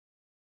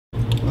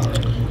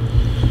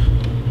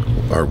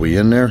Are we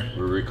in there?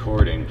 We're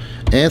recording.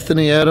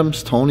 Anthony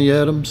Adams, Tony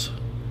Adams.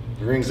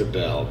 It rings a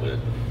bell, but...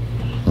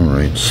 All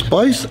right.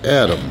 Spice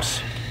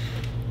Adams.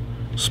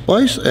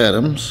 Spice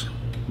Adams.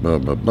 Blah,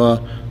 blah,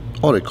 blah.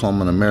 Oh, they call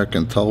him an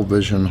American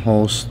television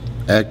host,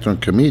 actor,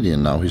 and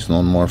comedian now. He's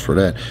known more for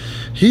that.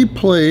 He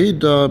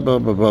played... blah, blah,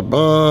 blah,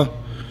 blah.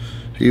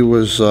 He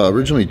was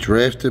originally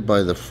drafted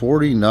by the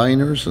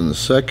 49ers in the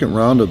second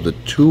round of the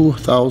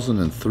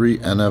 2003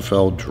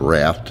 NFL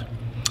Draft.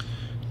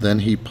 Then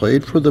he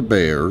played for the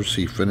Bears.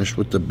 He finished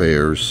with the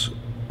Bears.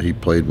 He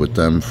played with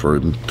them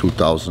from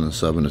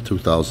 2007 to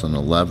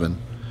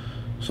 2011.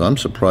 So I'm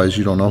surprised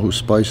you don't know who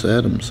Spice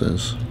Adams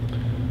is.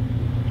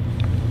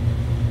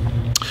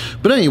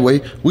 But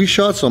anyway, we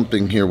shot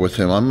something here with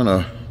him. I'm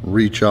going to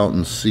reach out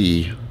and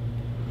see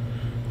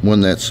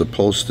when that's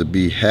supposed to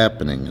be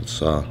happening.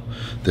 It's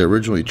they're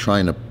originally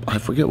trying to, I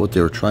forget what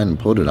they were trying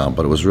to put it on,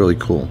 but it was really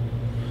cool.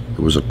 It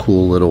was a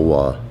cool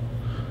little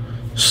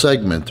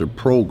segment or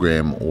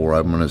program, or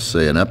I'm going to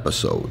say an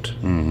episode,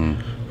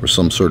 or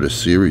some sort of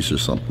series or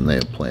something they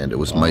had planned. It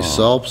was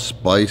myself,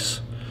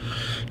 Spice,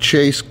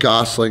 Chase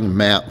Gosling,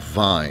 Matt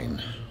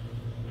Vine,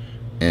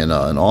 and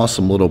an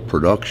awesome little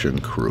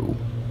production crew.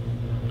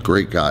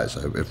 Great guys.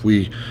 If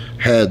we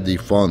had the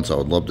funds, I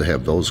would love to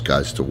have those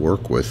guys to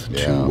work with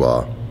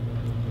to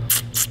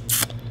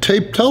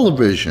tape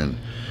television.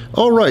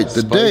 All right,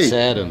 the day. Spice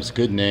Adams,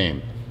 good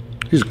name.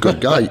 He's a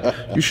good guy.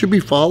 You should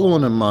be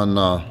following him on,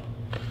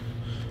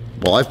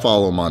 well, I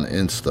follow him on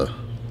Insta.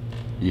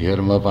 You hit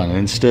him up on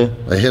Insta?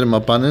 I hit him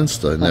up on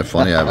Insta. Isn't that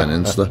funny? I have an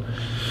Insta.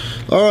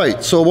 All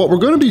right, so what we're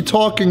going to be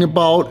talking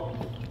about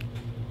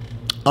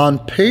on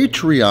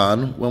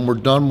Patreon when we're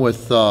done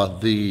with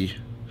the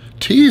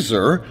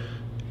teaser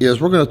is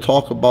we're going to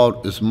talk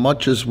about as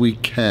much as we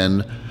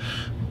can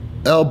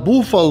El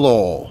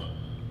Buffalo.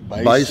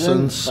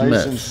 Bison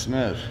Smith.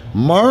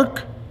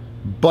 Mark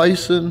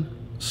Bison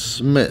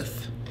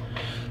Smith.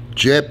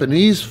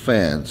 Japanese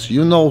fans,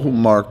 you know who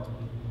Mark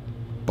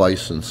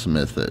Bison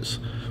Smith is.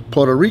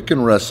 Puerto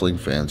Rican wrestling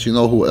fans, you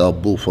know who El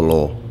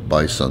Buffalo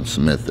Bison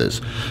Smith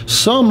is.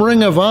 Some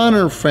Ring of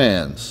Honor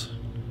fans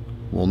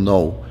will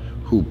know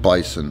who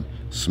Bison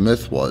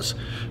Smith was.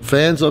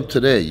 Fans of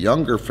today,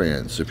 younger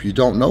fans, if you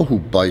don't know who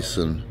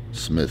Bison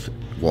Smith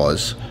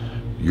was,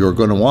 you're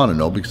going to want to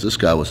know, because this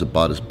guy was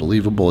about as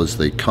believable as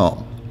they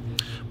come.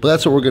 But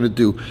that's what we're going to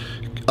do.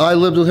 I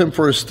lived with him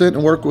for a stint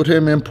and worked with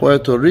him in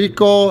Puerto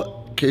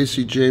Rico.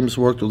 Casey James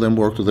worked with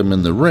him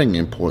in the ring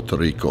in Puerto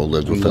Rico,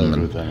 lived with him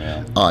in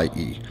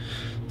IE.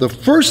 The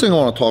first thing I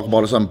want to talk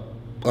about is I'm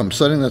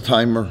setting the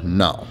timer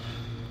now.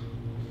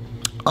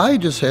 I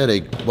just had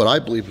what I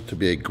believe to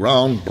be a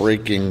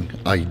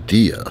groundbreaking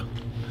idea,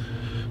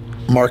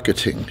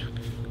 marketing.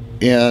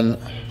 And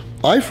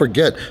I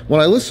forget,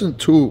 when I listen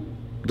to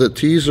the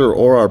teaser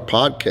or our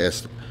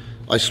podcast,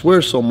 I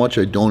swear so much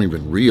I don't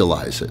even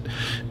realize it.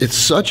 It's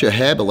such a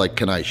habit, like,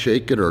 can I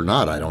shake it or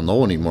not? I don't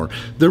know anymore.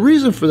 The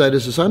reason for that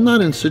is I'm not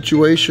in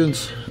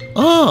situations,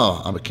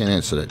 I can't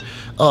answer that.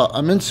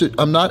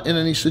 I'm not in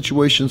any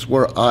situations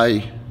where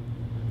I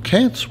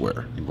can't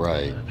swear.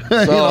 Right. You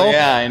know?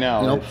 Yeah, I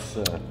know. You know?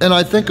 And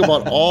I think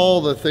about all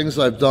the things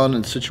I've done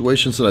and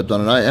situations that I've done,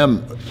 and I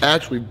am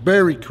actually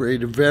very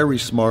creative, very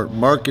smart,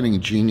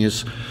 marketing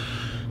genius.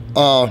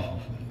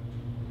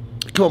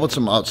 Come up with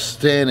some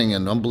outstanding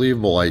and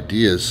unbelievable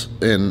ideas.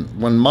 And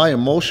when my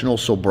emotional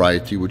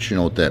sobriety, which you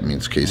know what that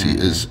means, Casey,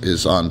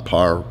 is on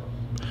par,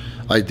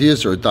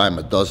 ideas are a dime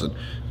a dozen.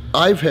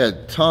 I've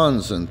had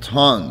tons and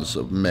tons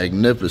of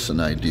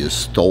magnificent ideas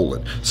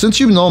stolen. Since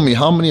you know me,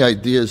 how many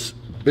ideas,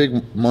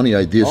 big money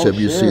ideas, have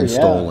you seen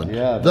stolen?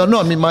 Yeah. No,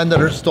 I mean mine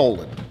that are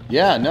stolen.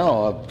 Yeah,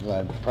 no,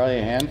 probably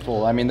a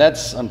handful. I mean,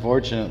 that's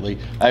unfortunately,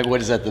 what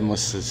is that, the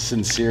most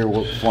sincere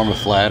form of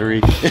flattery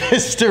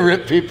is to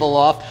rip people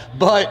off,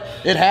 but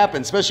it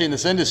happens, especially in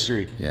this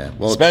industry. Yeah,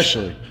 well,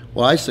 especially.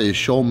 Well, I say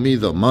show me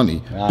the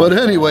money. But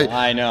anyway,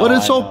 I know. But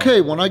it's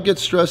okay when I get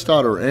stressed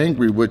out or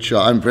angry, which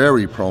I'm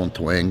very prone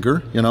to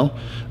anger, you know.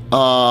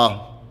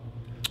 Well,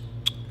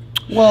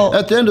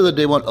 at the end of the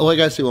day, like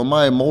I say, when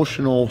my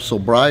emotional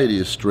sobriety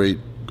is straight,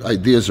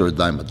 ideas are a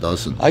dime a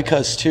dozen. I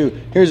cuss too.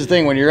 Here's the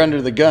thing, when you're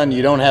under the gun,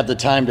 you don't have the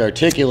time to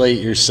articulate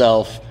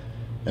yourself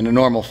in a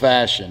normal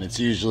fashion. It's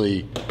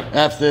usually,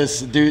 F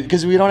this, dude,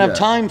 because we don't have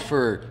time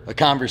for a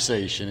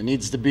conversation. It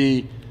needs to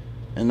be,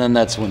 and then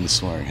that's when the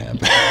swearing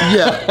happens.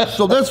 Yeah,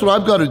 so that's what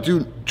I've got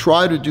to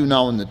try to do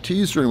now in the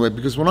teaser anyway,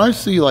 because when I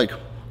see, like,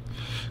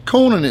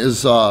 Conan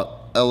is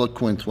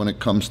eloquent when it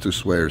comes to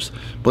swears,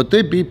 but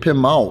they beep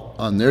him out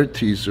on their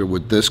teaser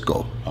with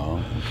Disco. Oh,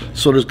 okay.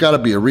 So there's got to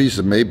be a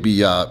reason.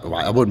 Maybe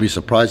I wouldn't be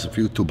surprised if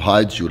YouTube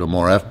hides you to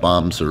more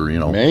F-bombs or, you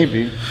know.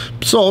 Maybe.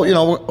 So, you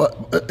know,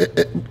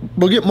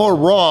 we'll get more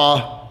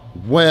raw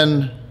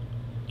when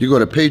you go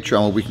to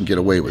Patreon where we can get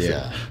away with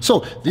it.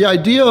 So the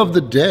idea of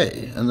the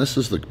day, and this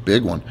is the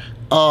big one,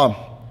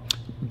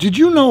 did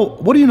you know,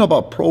 what do you know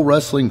about pro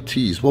wrestling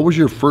tees? What was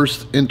your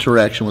first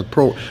interaction with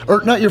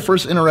or not your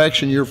first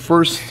interaction, your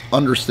first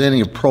understanding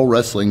of pro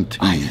wrestling tees?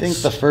 I think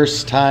the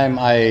first time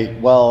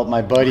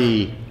my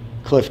buddy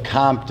Cliff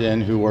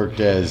Compton, who worked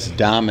as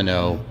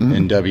Domino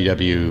in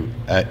WWE,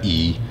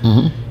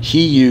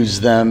 he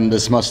used them.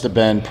 This must have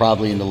been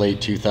probably in the late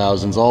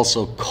 2000s.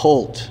 Also,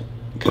 Colt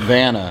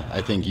Cabana,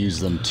 I think,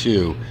 used them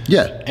too.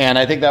 Yeah. And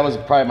I think that was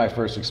probably my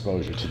first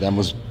exposure to them,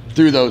 was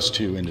through those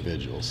two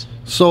individuals.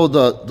 So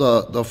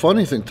the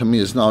funny thing to me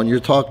is now, you're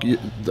talking,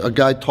 a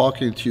guy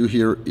talking to you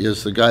here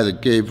is the guy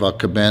that gave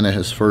Cabana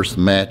his first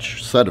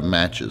set of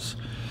matches.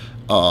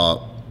 I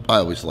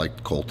always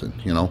liked Colton,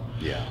 you know.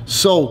 Yeah.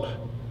 So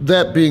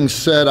that being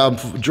said, I'm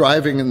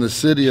driving in the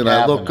city and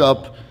I look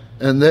up,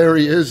 and there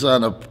he is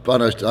on a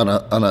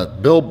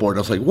billboard.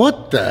 I was like,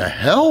 what the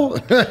hell?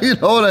 You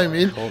know what I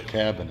mean? Colt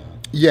Cabana.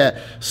 Yeah.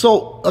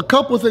 So a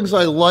couple of things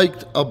I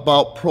liked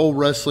about Pro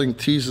Wrestling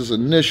Tees'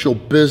 initial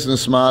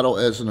business model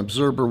as an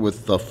observer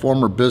with the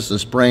former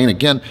business brain.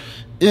 Again,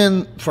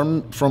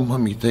 from let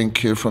me think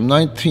here, from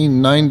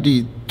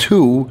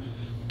 1992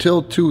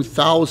 till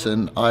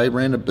 2000, I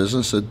ran a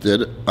business that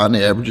did on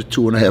average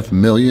 $2.5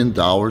 million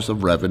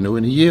of revenue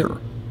in a year,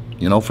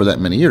 you know, for that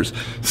many years.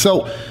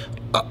 So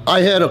I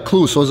had a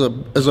clue. So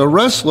as a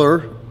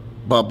wrestler,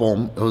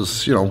 boom, it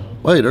was, you know,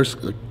 hey, there's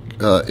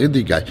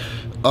indie guy.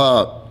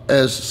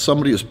 As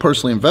somebody who's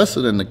personally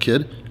invested in the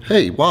kid,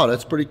 hey, wow,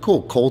 that's pretty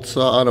cool. Colt's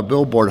on a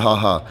billboard,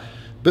 haha.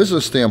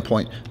 Business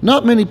standpoint,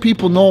 not many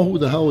people know who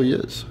the hell he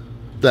is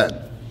then.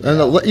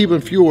 And even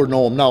fewer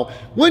know him now.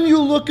 When you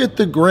look at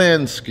the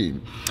grand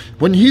scheme,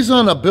 when he's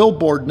on a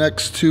billboard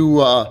next to,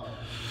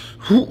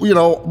 you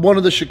know, one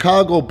of the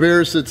Chicago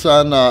Bears that's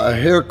on a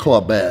hair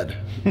club ad,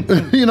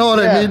 you know what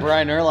I mean?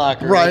 Brian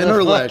Urlacher. Brian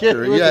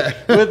Urlacher, yeah.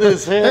 With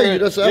his hair. Hey, you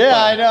just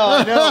I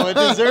know. It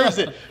deserves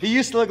it. He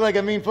used to look like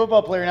a mean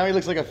football player. Now he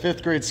looks like a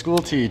 5th grade school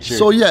teacher.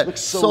 So, yeah.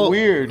 Looks so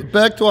weird.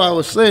 Back to what I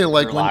was saying.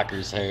 Like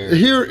Urlacher's hair.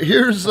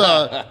 Here's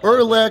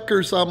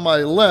Urlacher's on my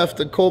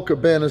left and Colt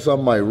Cabana's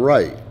on my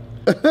right.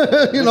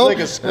 You know, like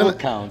a school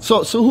count.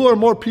 So who are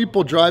more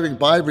people driving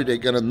by every day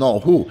going to know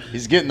who?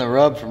 He's getting the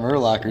rub from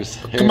Urlacher's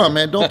hair. Come on,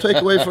 man. Don't take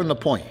away from the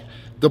point.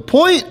 The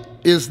point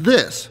is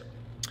this.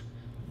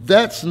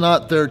 That's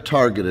not their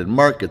targeted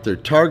market. Their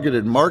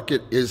targeted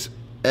market is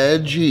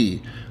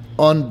edgy,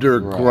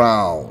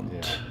 underground.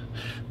 Right. Yeah.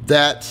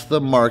 That's the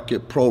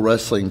market Pro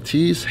Wrestling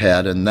Tees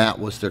had, and that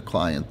was their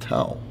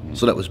clientele.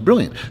 So that was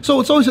brilliant. So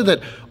it's always had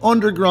that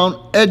underground,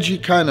 edgy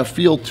kind of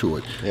feel to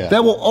it. Yeah.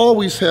 That will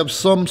always have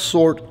some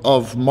sort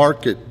of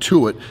market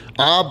to it,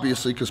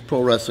 obviously, because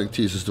Pro Wrestling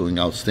Tees is doing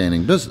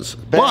outstanding business.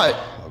 But,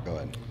 go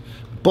ahead.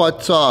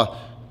 But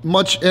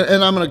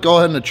and I'm going to go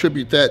ahead and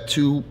attribute that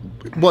to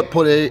what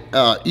put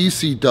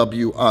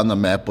ECW on the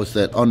map was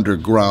that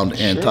underground,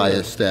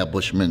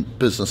 anti-establishment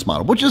business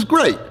model, which is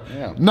great.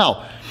 Yeah.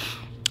 Now,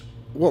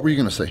 what were you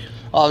going to say?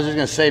 I was just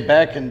going to say,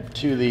 back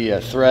into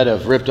the thread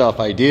of ripped off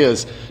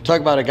ideas,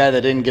 talk about a guy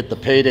that didn't get the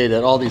payday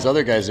that all these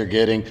other guys are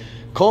getting.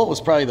 Colt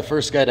was probably the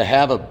first guy to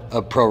have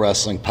a pro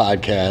wrestling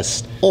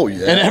podcast. Oh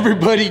yeah, and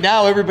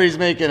everybody's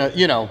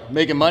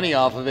making money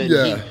off of it.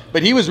 Yeah,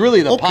 but he was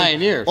really the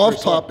pioneer.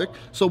 Off topic.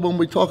 So when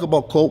we talk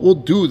about Colt, we'll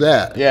do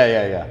that.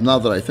 Yeah. Now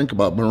that I think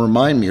about it, but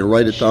remind me to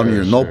write it down in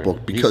your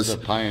notebook, because he's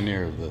the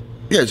pioneer of the.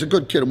 Yeah, he's a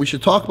good kid, and we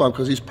should talk about him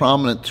because he's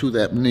prominent to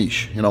that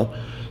niche. You know,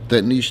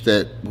 that niche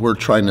that we're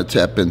trying to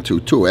tap into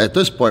too. At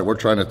this point, we're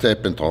trying to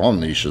tap into all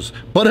niches.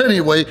 But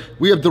anyway,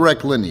 we have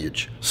direct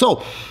lineage.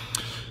 So.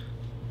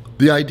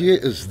 The idea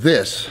is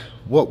this.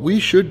 What we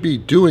should be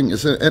doing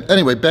is, and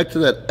anyway, back to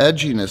that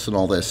edginess and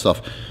all that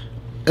stuff.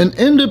 An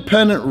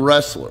independent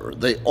wrestler,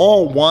 they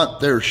all want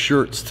their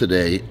shirts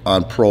today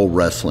on Pro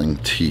Wrestling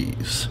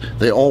Tees.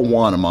 They all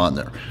want them on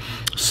there.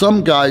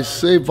 Some guys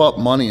save up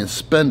money and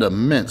spend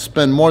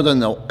spend more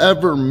than they'll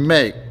ever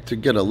make to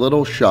get a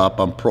little shop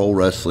on Pro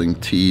Wrestling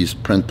Tees,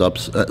 print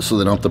ups, so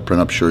they don't have to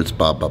print up shirts,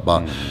 blah, blah,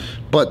 blah.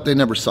 But they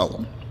never sell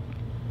them.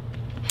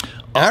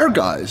 Our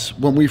guys,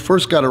 when we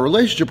first got a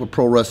relationship with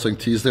Pro Wrestling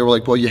Tees, they were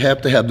like, well, you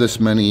have to have this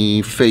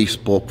many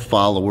Facebook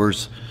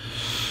followers,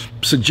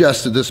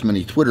 suggested this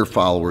many Twitter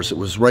followers. It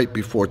was right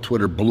before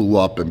Twitter blew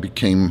up and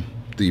became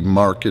the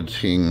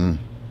marketing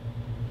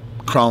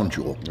crown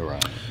jewel.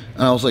 Right.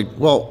 And I was like,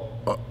 well,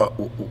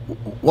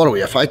 what do we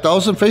have,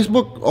 5,000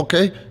 Facebook?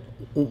 Okay.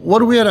 What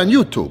do we at on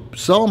YouTube?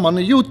 Sell them on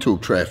the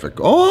YouTube traffic.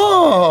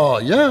 Oh,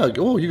 yeah.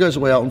 Oh, you guys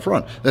are way out in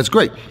front. That's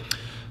great.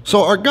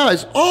 So our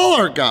guys, all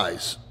our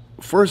guys,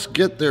 first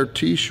get their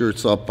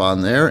T-shirts up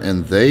on there,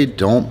 and they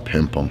don't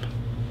pimp them.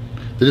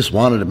 They just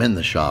wanted them in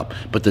the shop,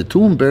 but they're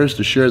too embarrassed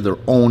to share their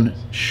own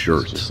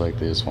shirts. It's just like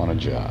they just want a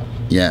job.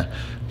 Yeah.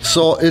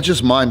 So it's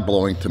just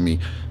mind-blowing to me.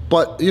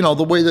 But, you know,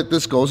 the way that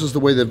this goes is the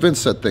way that Vince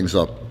set things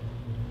up.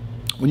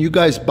 When you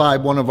guys buy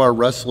one of our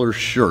wrestlers'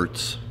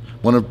 shirts,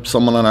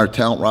 someone on our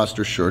talent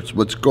roster shirts,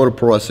 let's go to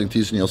Pro Wrestling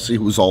Tees and you'll see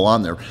who's all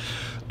on there.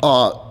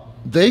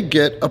 They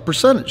get a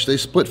percentage. They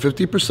split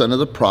 50% of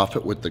the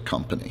profit with the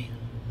company,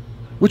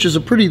 which is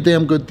a pretty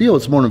damn good deal.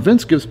 It's more than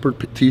Vince gives per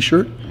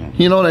T-shirt.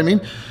 You know what I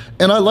mean?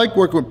 And I like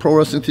working with Pro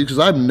Wrestling Tees because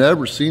I've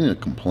never seen a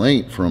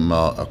complaint from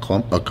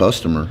a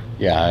customer.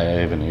 Yeah, I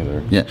haven't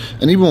either. Yeah,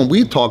 and even when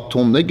we talk to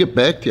them, they get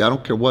back to you. I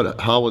don't care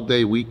what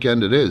holiday,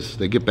 weekend it is.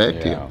 They get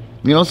back to you.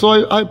 You know, so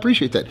I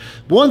appreciate that.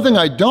 One thing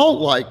I don't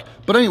like,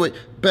 but anyway,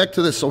 back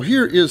to this. So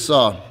here is,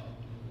 and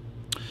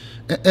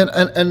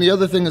the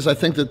other thing is I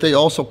think that they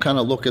also kind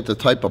of look at the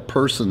type of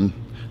person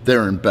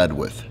they're in bed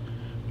with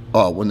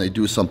when they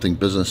do something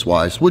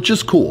business-wise, which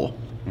is cool.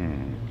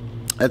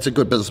 That's a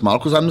good business model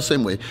because I'm the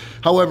same way.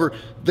 However,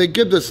 they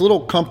give this little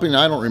company,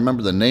 I don't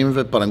remember the name of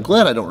it, but I'm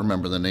glad I don't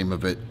remember the name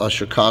of it, a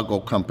Chicago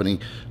company,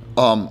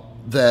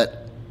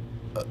 that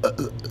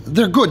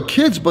they're good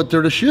kids, but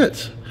they're the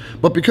shits.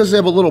 But because they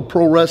have a little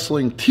pro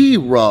wrestling tee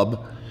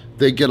rub,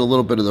 they get a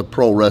little bit of the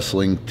pro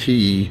wrestling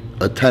tee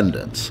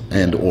attendance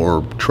and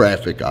or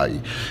traffic,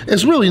 i.e.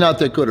 It's really not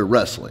that good at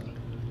wrestling.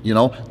 You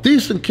know,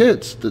 decent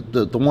kids,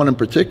 the one in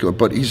particular,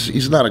 but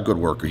he's not a good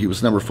worker. He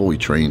was never fully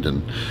trained.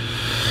 And,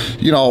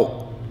 you know,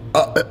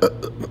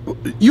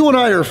 you and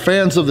I are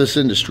fans of this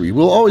industry.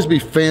 We'll always be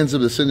fans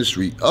of this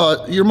industry.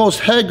 Your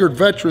most haggard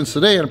veterans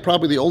today, and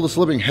probably the oldest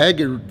living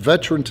haggard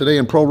veteran today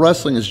in pro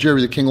wrestling is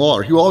Jerry the King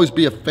Lawler. He will always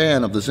be a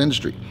fan of this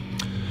industry.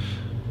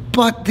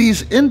 But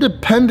these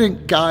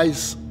independent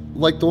guys,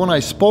 like the one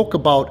I spoke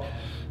about,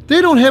 they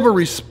don't have a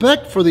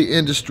respect for the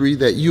industry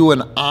that you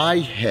and I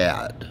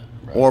had,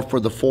 or for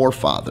the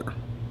forefather.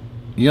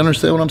 You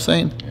understand what I'm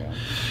saying? Yeah.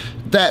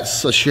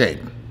 That's a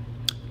shame.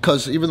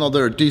 Because even though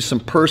they're a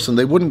decent person,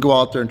 they wouldn't go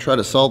out there and try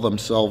to sell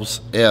themselves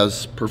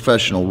as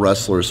professional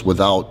wrestlers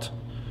without,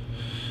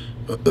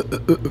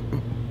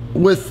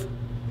 with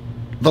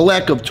the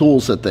lack of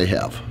tools that they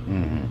have.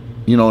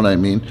 You know what I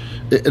mean?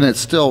 And it's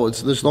still,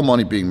 there's no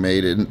money being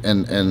made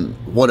and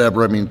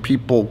whatever. I mean,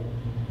 people,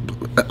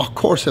 of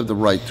course, have the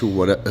right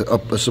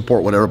to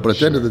support whatever, but at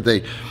the end of the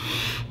day,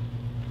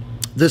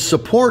 the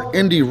support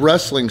indie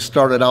wrestling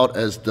started out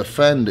as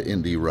defend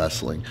indie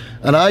wrestling.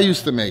 And I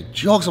used to make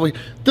jokes. I'm like,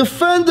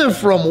 defend it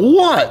from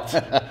what?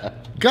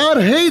 God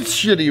hates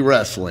shitty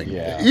wrestling.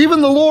 Yeah. Even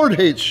the Lord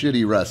hates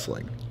shitty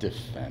wrestling.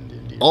 Defend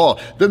indie. Oh,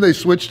 then they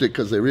switched it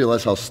because they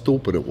realized how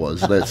stupid it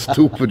was. That's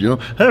stupid, you know.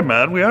 Hey,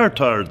 man, we are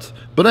tards.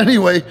 But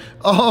anyway,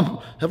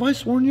 have I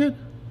sworn yet?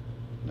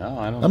 No,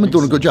 I don't. I've been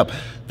doing a good job.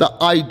 The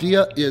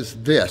idea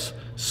is this.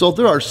 So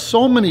there are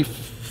so many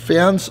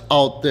fans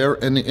out there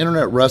in the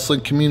internet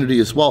wrestling community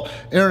as well.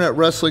 Internet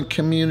wrestling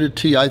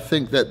community, I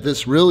think that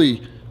this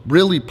really,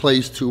 really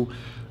plays to.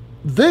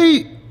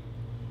 They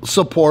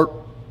support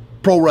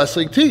pro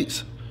wrestling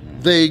tees.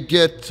 They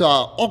get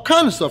all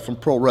kind of stuff from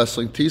pro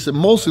wrestling tees, and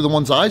mostly the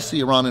ones I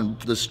see around in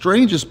the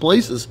strangest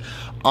places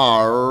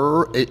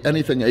are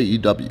anything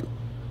AEW,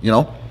 you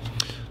know?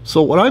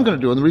 So what I'm going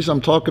to do, and the reason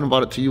I'm talking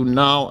about it to you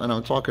now and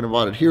I'm talking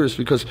about it here is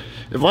because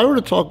if I were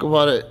to talk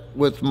about it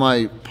with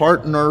my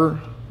partner,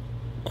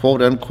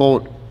 quote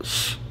unquote,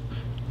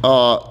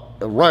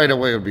 right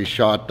away it would be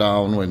shot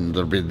down when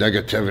there'd be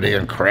negativity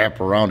and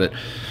crap around it.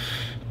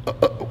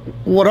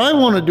 What I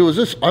want to do is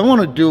this. I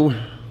want to do,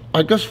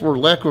 I guess for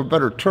lack of a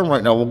better term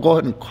right now, we'll go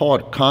ahead and call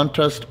it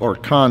contest or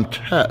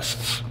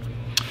contests.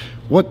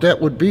 What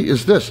that would be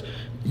is this.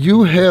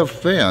 You have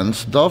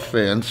fans,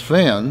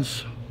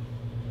 fans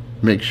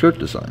make shirt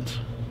designs.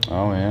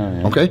 Oh,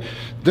 yeah. Okay?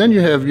 Then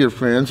you have your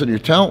fans and your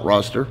talent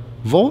roster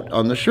vote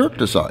on the shirt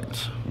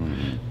designs.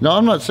 Now,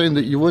 I'm not saying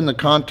that you win the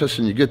contest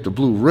and you get the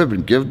blue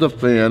ribbon. Give the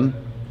fan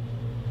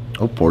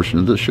a portion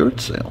of the shirt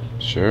sale.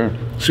 Sure.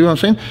 See what I'm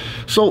saying?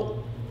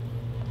 So,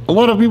 a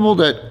lot of people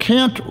that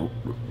can't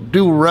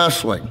do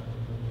wrestling,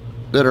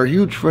 that are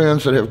huge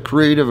fans, that have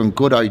creative and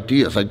good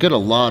ideas, I get a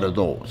lot of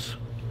those.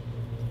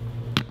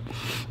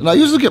 And I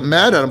used to get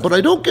mad at them, but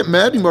I don't get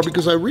mad anymore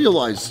because I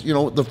realize, you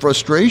know, the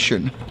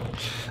frustration.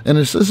 And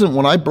this isn't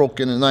when I broke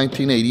in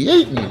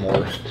 1988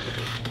 anymore.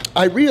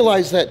 I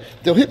realize that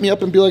they'll hit me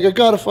up and be like, I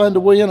got to find a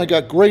way in. I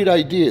got great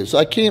ideas.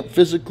 I can't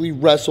physically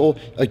wrestle.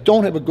 I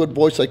don't have a good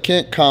voice. I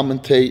can't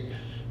commentate.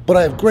 But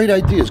I have great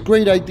ideas,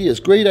 great ideas,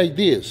 great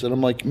ideas. And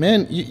I'm like,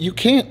 man, you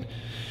can't,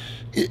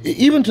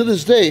 even to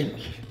this day,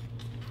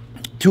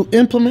 to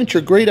implement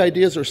your great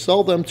ideas or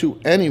sell them to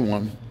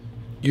anyone,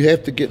 you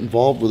have to get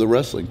involved with a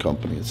wrestling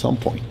company at some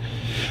point.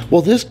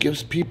 Well, this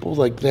gives people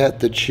like that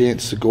the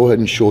chance to go ahead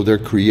and show their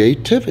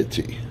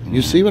creativity.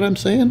 You see what I'm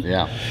saying?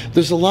 Yeah.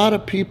 There's a lot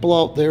of people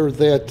out there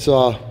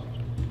that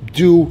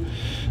do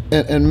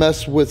and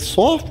mess with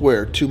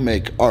software to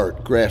make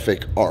art,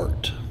 graphic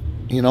art.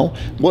 You know,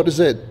 what does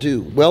that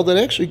do? Well, that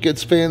actually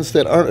gets fans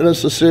that aren't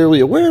necessarily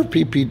aware of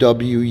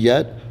PPW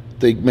yet.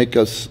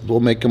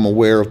 We'll make them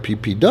aware of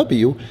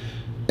PPW.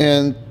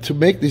 And to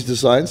make these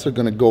designs, they're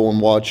going to go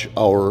and watch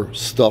our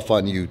stuff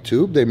on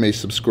YouTube. They may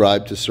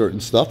subscribe to certain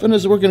stuff. And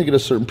as we're going to get a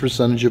certain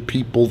percentage of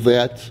people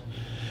that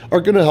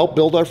are going to help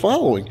build our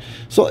following.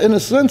 So in a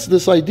sense,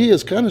 this idea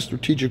is kind of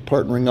strategic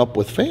partnering up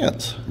with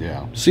fans.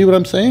 Yeah. See what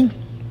I'm saying?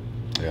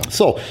 Yeah.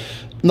 So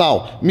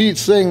now, me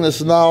saying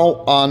this now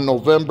on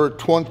November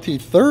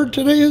 23rd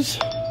today is?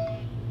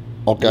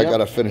 Okay, yep. I got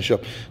to finish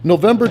up.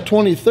 November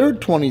 23rd,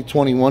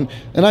 2021.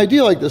 An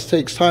idea like this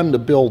takes time to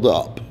build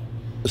up,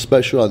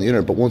 especially on the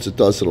internet, but once it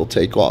does, it'll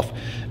take off.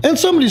 And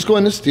somebody's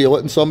going to steal it,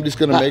 and somebody's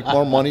going to make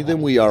more money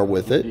than we are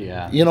with it.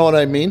 Yeah. You know what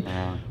I mean?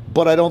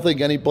 But I don't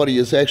think anybody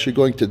is actually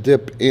going to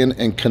dip in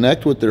and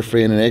connect with their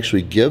fan and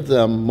actually give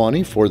them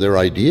money for their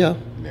idea.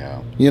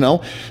 Yeah. You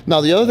know?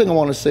 Now, the other thing I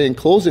want to say in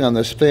closing on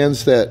this,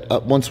 fans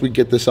that once we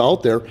get this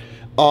out there,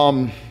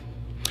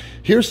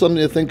 here's something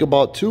to think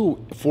about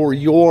too. For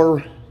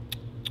your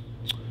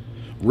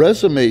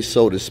resume,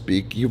 so to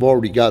speak, you've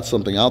already got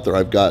something out there.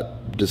 I've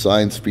got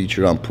designs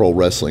featured on Pro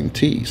Wrestling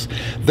Tees.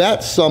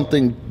 That's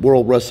something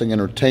World Wrestling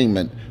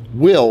Entertainment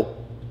will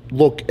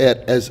look at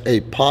as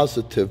a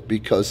positive,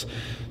 because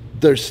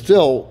there's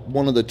still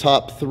one of the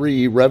top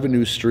 3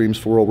 revenue streams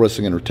for World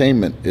Wrestling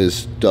Entertainment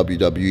is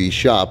WWE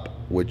Shop,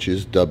 which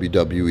is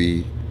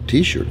WWE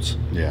t-shirts.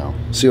 Yeah.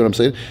 See what I'm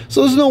saying?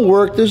 So there's no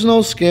work, there's no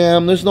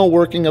scam, there's no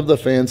working of the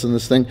fans in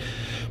this thing.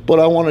 But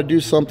I want to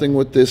do something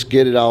with this,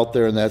 get it out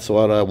there, and that's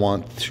what I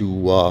wanted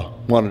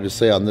to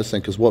say on this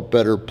thing, because what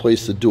better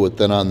place to do it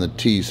than on the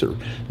teaser.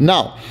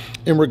 Now,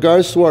 in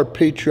regards to our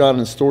Patreon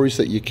and stories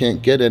that you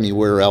can't get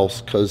anywhere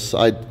else, because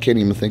I can't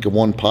even think of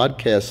one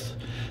podcast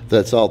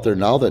that's out there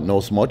now that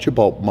knows much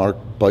about Mark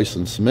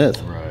Bison Smith.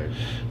 Right.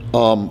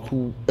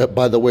 Who,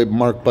 by the way,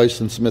 Mark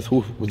Bison Smith,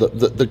 who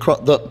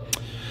the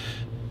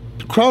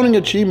crowning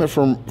achievement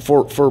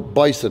for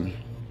Bison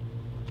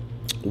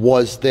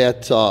was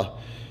that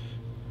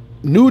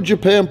New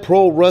Japan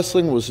Pro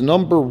Wrestling was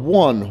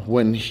 #1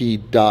 when he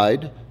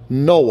died.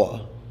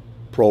 Noah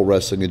Pro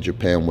Wrestling in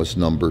Japan was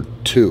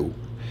 #2.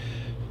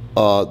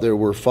 There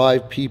were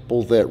 5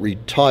 people that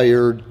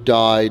retired,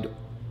 died,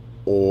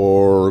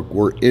 or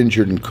were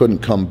injured and couldn't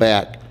come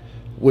back,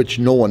 which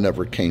no one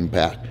ever came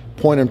back.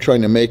 Point I'm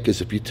trying to make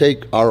is, if you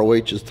take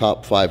ROH's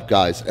top 5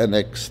 guys,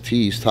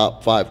 NXT's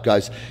top 5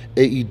 guys,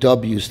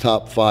 AEW's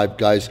top 5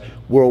 guys,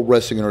 World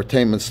Wrestling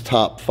Entertainment's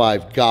top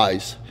 5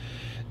 guys,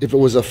 if it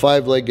was a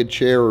 5-legged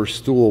chair or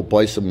stool,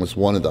 Bison was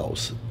one of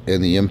those.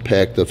 And the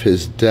impact of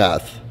his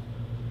death,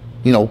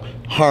 you know,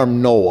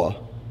 harmed Noah,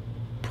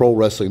 Pro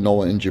Wrestling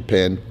Noah in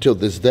Japan, till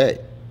this day.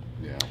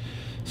 Yeah.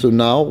 So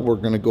now we're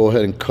going to go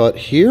ahead and cut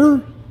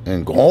here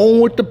and go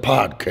on with the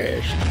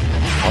podcast.